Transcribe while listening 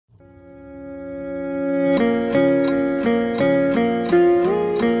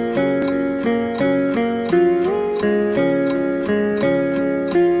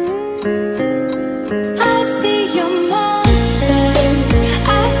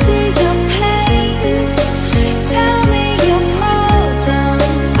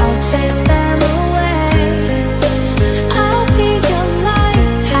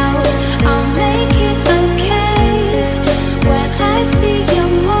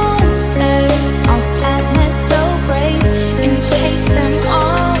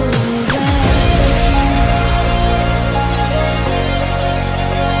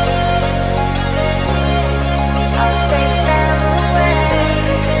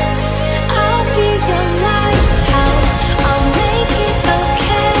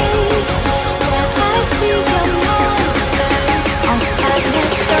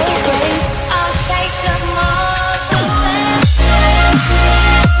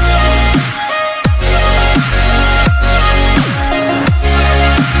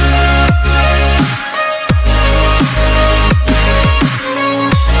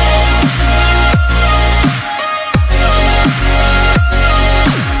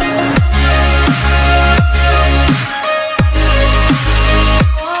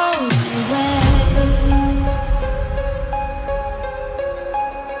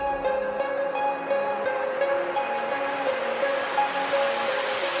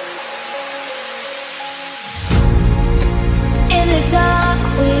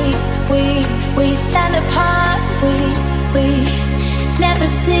we never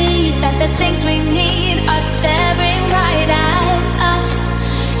see that the things we need are staring right at us.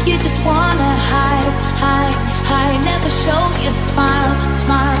 You just wanna hide, hide, hide, never show your smile,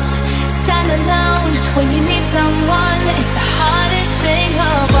 smile. Stand alone when you need someone. It's the hardest thing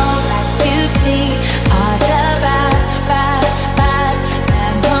of all that you see are the bad, bad, bad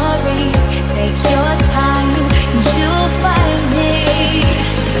memories. Take your time and you'll find me.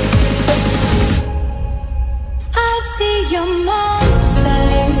 I see your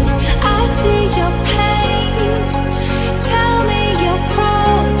monsters, I see your pain. Tell me your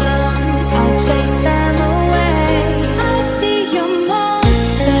problems, I'll chase them away. I see your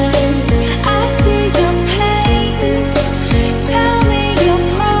monsters, I see your pain. Tell me your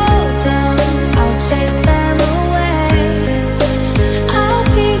problems, I'll chase them away. I'll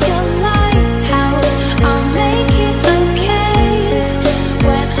be your lighthouse, I'll make it okay.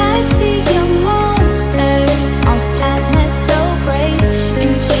 When I see your monsters, I'll stand there so brave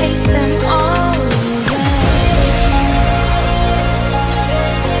and chase them all away.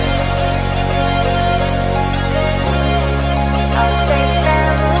 I'll chase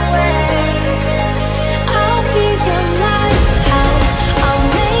them away. I'll be your lighthouse, I'll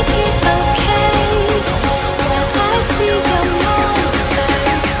make it okay. When I see your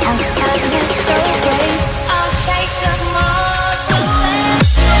monsters, I'll stand there so brave, I'll chase them all away.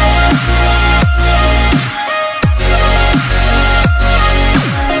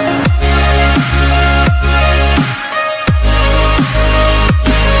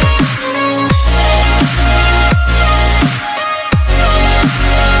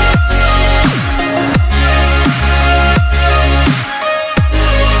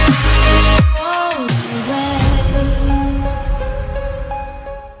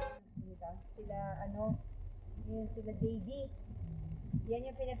 Sila yun sila JD. Yan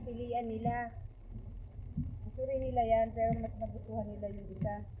yung pinagpilian nila. Gusto rin nila yan, pero mas nagustuhan nila yung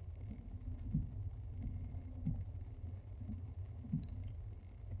isa.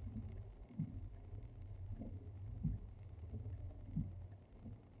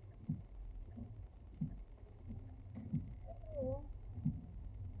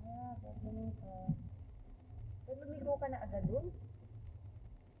 Ganun ka. Pag lumiko ka na agad dun,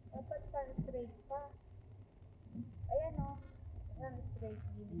 dapat sa straight pa. Ayan o. Ayan, straight.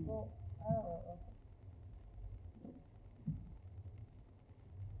 Lumiko. Oo.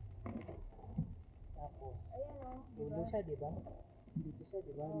 Tapos, Ayan o. dulo siya, di ba? Dito siya,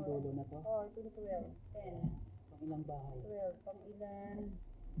 di ba? Ang dulo na to. Oo, ito 12. 10. Pang ilang bahay? 12. Pang ilan?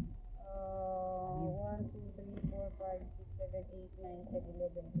 1, 2, 3, 4, 5, 6, 7, 8, 9, 10,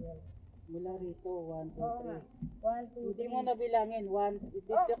 11, 12. Mula rito, 1, 2, Oo nga. 3. 1, 2, 3. Hindi mo nabilangin. 1,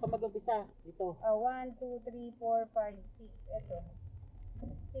 dito ka mag-umpisa. Ito. 1, 2, 3, 4, 5, 6. Ito.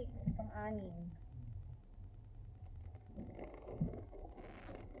 6. Pang-anim.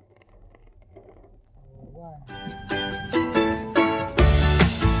 So, 1.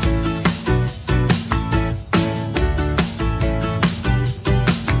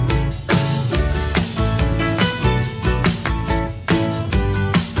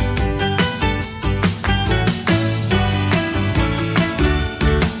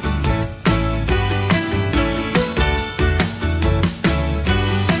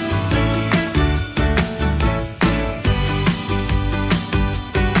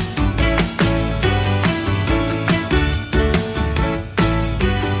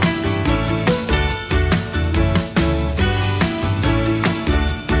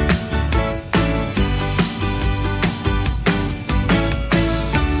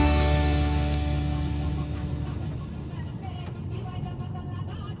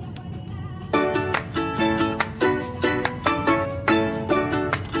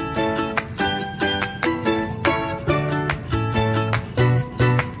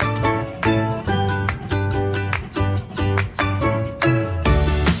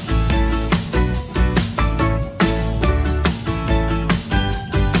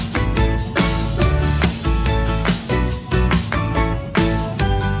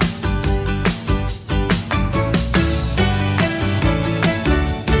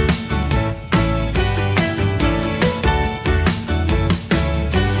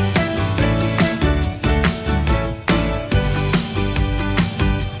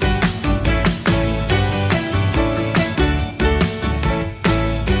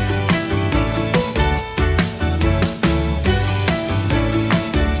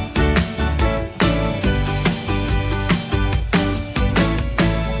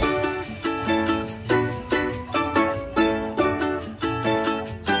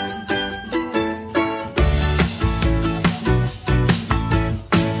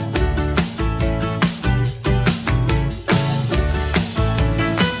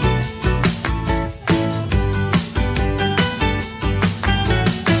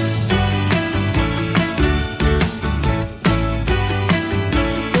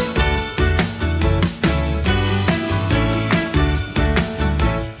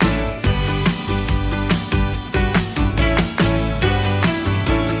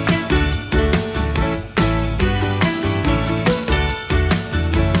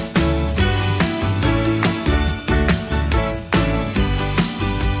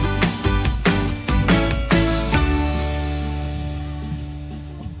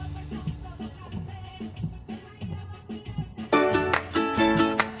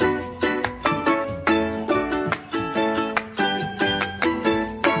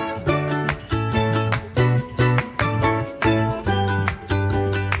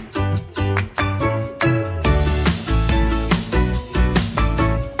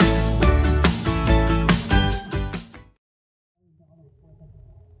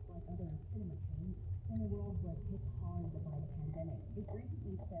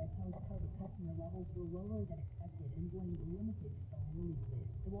 levels were lower than expected and blamed limited fiscal releases.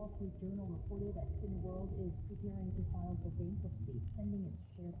 The Wall Street Journal reported that Cineworld is preparing to file for bankruptcy, sending its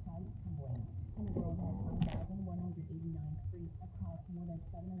share price tumbling. Cineworld has 9,189 screens across more than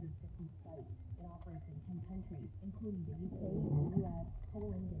 750 sites. It operates in 10 countries, including the UK, the US,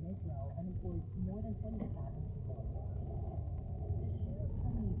 Poland, and Israel, and employs more than 20,000 people. The share of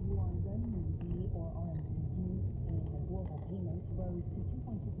companies who are renminbi or RMB used in global payments rose to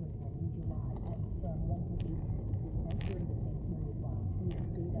 2.2% in July, up from 1.86% during the same period last year.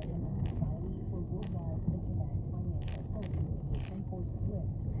 Data from the Society for Worldwide Interbank Financial Telecommunication, or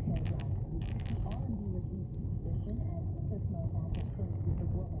SWIFT, showed last week the RMB retains its position as the fifth most active currency for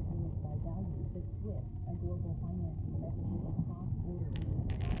global payments by value. The SWIFT, a global financing, messaging, and cross-border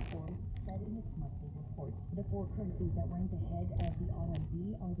payments platform, said in its monthly report. The four currencies that rank ahead of the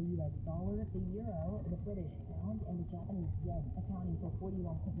RMB are the US dollar, the euro, the British pound, and the Japanese yen, accounting for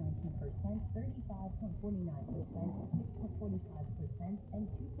 41.19%, 35.49%, 6.45%, and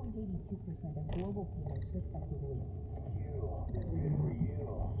 2.82% of global payments, respectively.